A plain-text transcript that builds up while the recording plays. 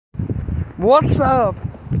What's up?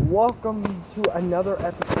 Welcome to another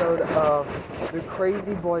episode of the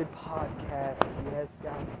Crazy Boy Podcast. Yes,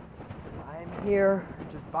 guys, I'm here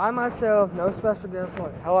just by myself, no special guest.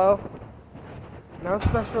 Hello? No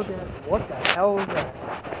special guest. What the hell was that?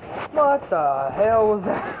 What the hell was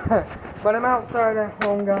that? But I'm outside at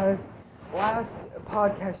home, guys. Last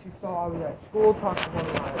podcast you saw, I was at school talking to one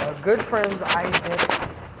of my good friends, Isaac,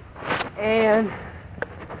 and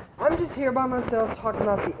I'm just here by myself talking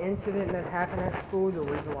about the incident that happened at school, the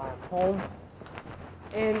reason why I'm home,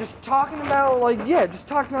 and just talking about, just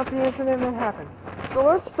talking about the incident that happened. So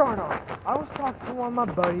let's start off. I was talking to one of my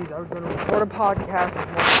buddies. I was going to record a podcast with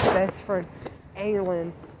my best friend,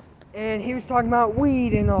 Aylin, and he was talking about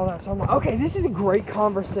weed and all that. So I'm like, okay, this is a great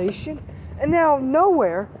conversation. And now,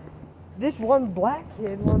 nowhere, this one black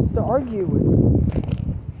kid wants to argue with me.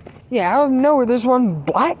 Yeah, out of nowhere, this one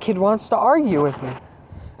black kid wants to argue with me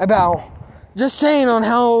about just saying on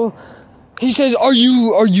how he says, are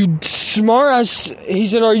you smart ass? He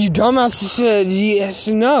said, are you dumb ass? He said, yes,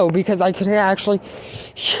 no, because I couldn't actually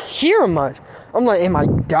hear him much. I'm like, am I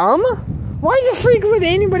dumb? Why the freak would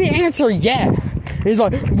anybody answer yeah? He's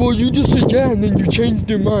like, well, you just said yeah, and then you changed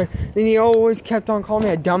your mind. And he always kept on calling me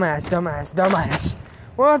a dumbass.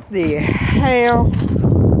 What the hell?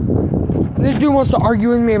 This dude wants to argue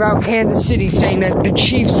with me about Kansas City, saying that the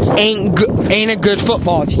Chiefs ain't a good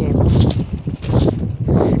football team,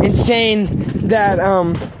 and saying that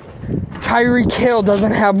Tyreek Hill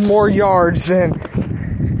doesn't have more yards than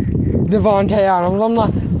Devontae Adams. I'm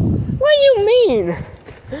like, what do you mean?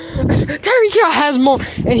 Tyreek Hill has more,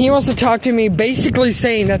 and he wants to talk to me, basically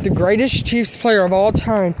saying that the greatest Chiefs player of all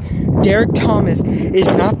time, Derek Thomas,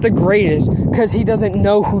 is not the greatest because he doesn't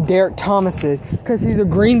know who Derek Thomas is, because he's a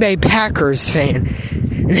Green Bay Packers fan.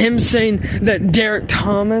 And him saying that Derek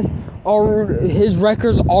Thomas, his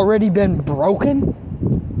record's already been broken.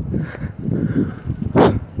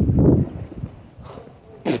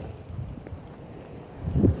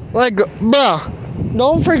 Like, bruh,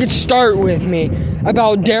 don't freaking start with me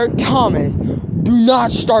about Derek Thomas. Do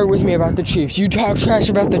not start with me about the Chiefs. You talk trash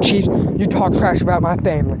about the Chiefs, you talk trash about my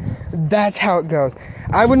family. That's how it goes.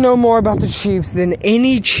 I would know more about the Chiefs than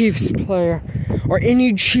any Chiefs player or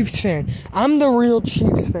any Chiefs fan. I'm the real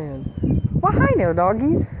Chiefs fan. Well, hi there,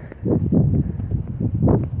 doggies.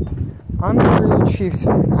 I'm the real Chiefs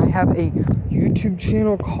fan. I have a YouTube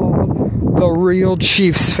channel called The Real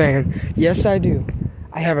Chiefs Fan. Yes, I do.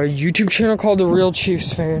 I have a YouTube channel called The Real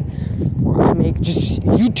Chiefs Fan, where I make just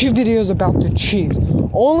YouTube videos about the Chiefs.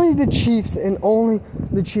 Only the Chiefs and only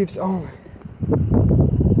the Chiefs only.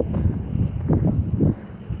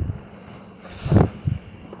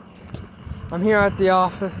 I'm here at the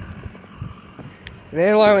office. They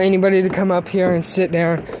don't allow anybody to come up here and sit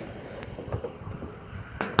down.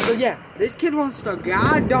 So yeah, this kid wants to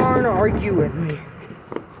goddarn argue with me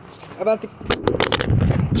about the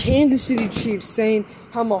Kansas City Chiefs, saying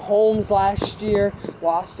how Mahomes last year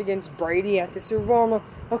lost against Brady at the Super Bowl.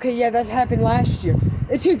 Okay, yeah, that happened last year.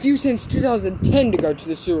 It took you since 2010 to go to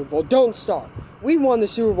the Super Bowl. Don't stop. We won the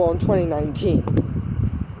Super Bowl in 2019.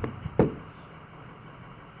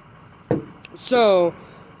 So,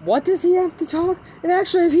 what does he have to talk? And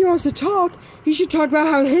actually, if he wants to talk, he should talk about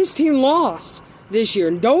how his team lost this year.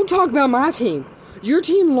 And don't talk about my team. Your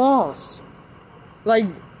team lost. Like,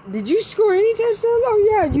 did you score any touchdowns? Oh,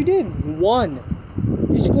 yeah, you did. One.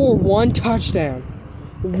 You scored one touchdown.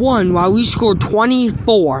 One, while we scored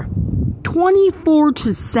 24.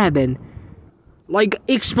 24-7. Like,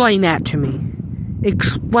 explain that to me.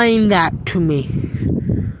 Explain that to me.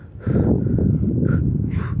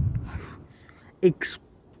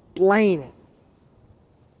 Explain it.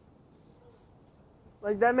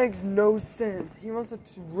 Like, that makes no sense. He wants to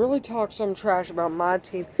really talk some trash about my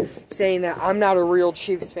team, saying that I'm not a real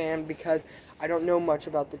Chiefs fan because I don't know much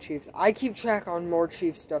about the Chiefs. I keep track on more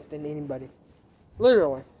Chiefs stuff than anybody.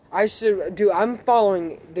 Literally. I'm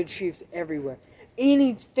following the Chiefs everywhere.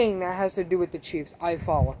 Anything that has to do with the Chiefs, I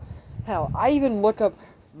follow. Hell, I even look up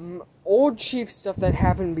old Chiefs stuff that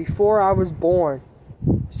happened before I was born.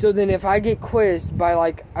 So then if I get quizzed by,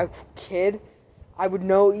 like, a kid, I would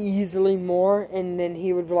know easily more, and then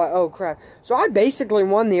he would be like, oh, crap. So I basically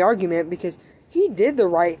won the argument because he did the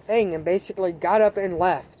right thing and basically got up and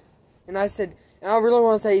left. And I said, and I really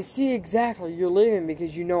want to say, see, exactly, you're leaving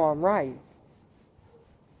because you know I'm right.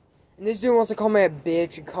 And this dude wants to call me a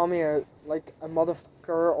bitch and call me a motherfucker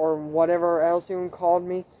or whatever else he called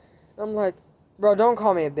me. And I'm like, bro, don't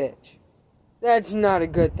call me a bitch. That's not a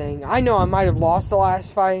good thing. I know I might have lost the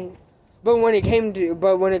last fight, but when it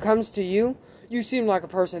comes to you, you seem like a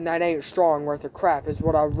person that ain't strong worth of crap, is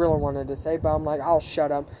what I really wanted to say, but I'm like, I'll shut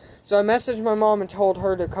up. So I messaged my mom and told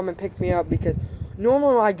her to come and pick me up, because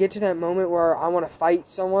normally when I get to that moment where I want to fight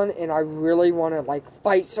someone, and I really want to, like,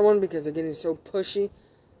 fight someone because they're getting so pushy,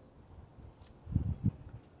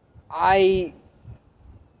 I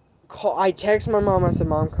text my mom. I said,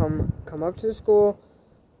 Mom, come up to the school.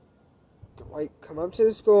 Like, come up to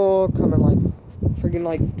the school. Come and, like, freaking,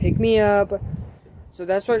 like, pick me up. So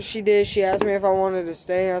that's what she did. She asked me if I wanted to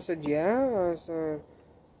stay. I said, yeah.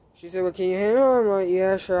 She said, well, can you handle it? I'm like,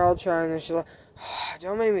 yeah, sure, I'll try. And then she's like,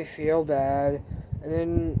 don't make me feel bad.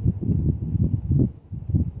 And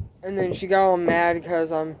then she got all mad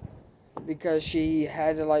because she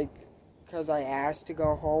had to, like, because I asked to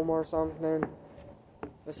go home or something.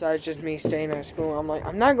 Besides just me staying at school. I'm like,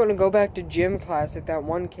 I'm not going to go back to gym class if that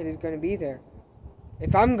one kid is going to be there.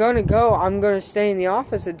 If I'm going to go, I'm going to stay in the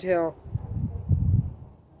office until...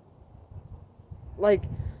 Like,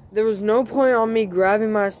 there was no point on me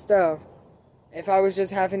grabbing my stuff if I was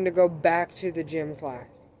just having to go back to the gym class.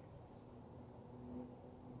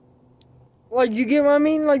 Like, you get what I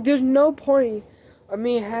mean? Like, there's no point of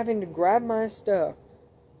me having to grab my stuff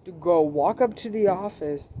to go walk up to the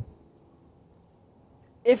office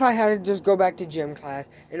if I had to just go back to gym class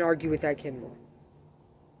and argue with that kid more.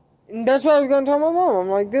 And that's what I was going to tell my mom. I'm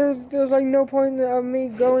like, there's like, no point of me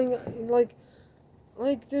going, like,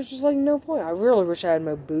 there's just, like, no point. I really wish I had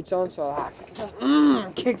my boots on so I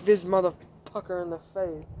could kick this motherfucker in the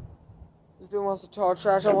face. This dude wants to talk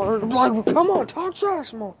trash. I want her to be like, well, come on, talk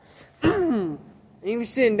trash more. And he was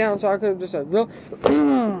sitting down, so I could have just said, real,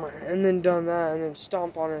 and then done that, and then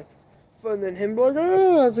stomp on his foot, and then him be like,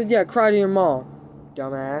 oh. I said, yeah, cry to your mom,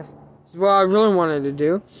 dumbass. This is what I really wanted to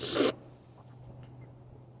do.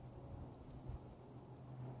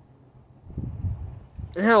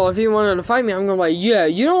 And hell, if he wanted to fight me, I'm going to be like, yeah,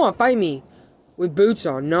 you don't want to fight me with boots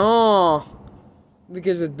on. No.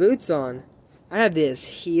 Because with boots on, I have this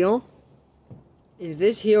heel. And if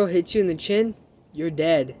this heel hits you in the chin, you're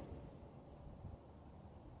dead.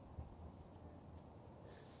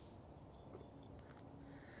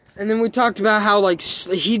 And then we talked about how, like,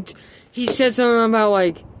 he said something about,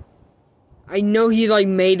 like, I know he, like,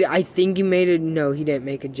 I think he made it. No, he didn't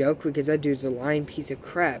make a joke because that dude's a lying piece of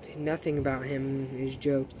crap. Nothing about him is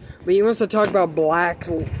jokes. But he wants to talk about black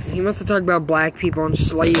people and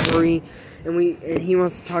slavery. And he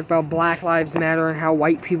wants to talk about Black Lives Matter and how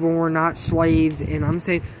white people were not slaves. And I'm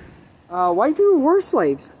saying, white people were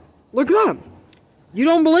slaves. Look it up. You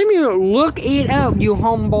don't believe me? Look it up, you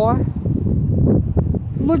homeboy.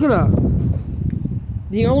 Look it up.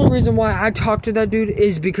 The only reason why I talked to that dude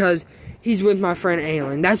is because he's with my friend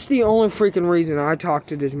Aylin. That's the only freaking reason I talked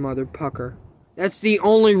to this mother pucker. That's the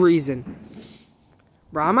only reason.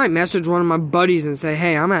 Bro, I might message one of my buddies and say,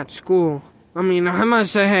 hey, I'm at school. I might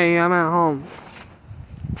say, hey, I'm at home.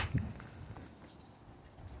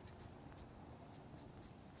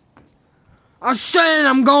 I said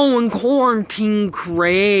I'm going quarantine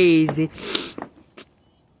crazy.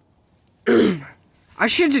 I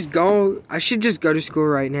should just go to school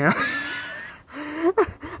right now.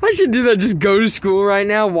 I should do that, just go to school right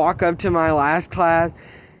now, walk up to my last class,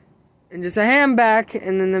 and just say, hey, I'm back,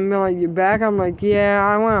 and then they'll be like, you back? I'm like, yeah,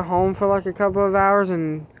 I went home for like a couple of hours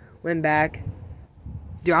and went back.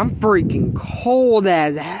 Dude, I'm freaking cold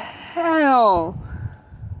as hell.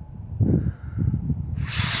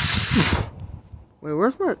 Wait,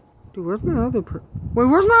 where's my other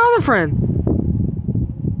friend?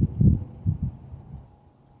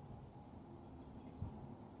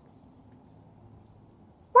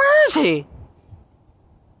 Where is he?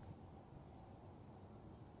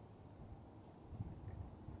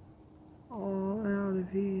 All out of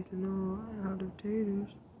heat and all out of taters.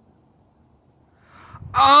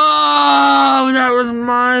 Oh, that was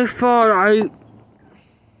my fault.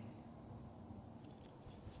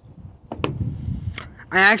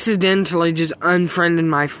 I accidentally just unfriended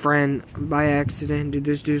my friend by accident. Dude,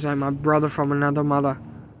 this dude's like my brother from another mother.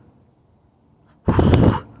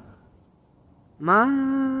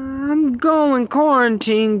 I'm going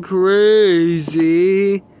quarantine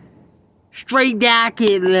crazy. Straight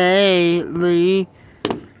jacket lately.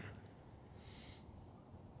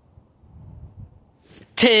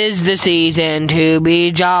 'Tis the season to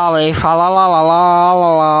be jolly. Fa la la la la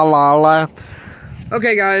la la la.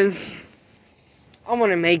 Okay, guys. I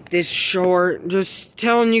want to make this short. Just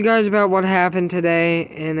telling you guys about what happened today.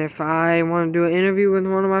 And if I want to do an interview with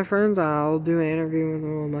one of my friends, I'll do an interview with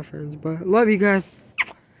one of my friends. But love you guys.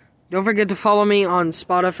 Don't forget to follow me on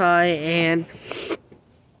Spotify. And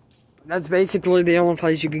that's basically the only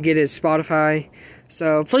place you can get is Spotify.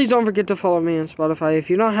 So please don't forget to follow me on Spotify. If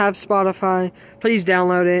you don't have Spotify, please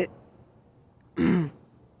download it.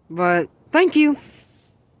 But thank you.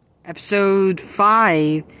 Episode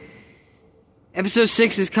 5. Episode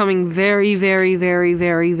 6 is coming very, very, very,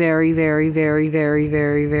 very, very, very, very, very,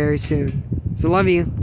 very, very soon. So love you.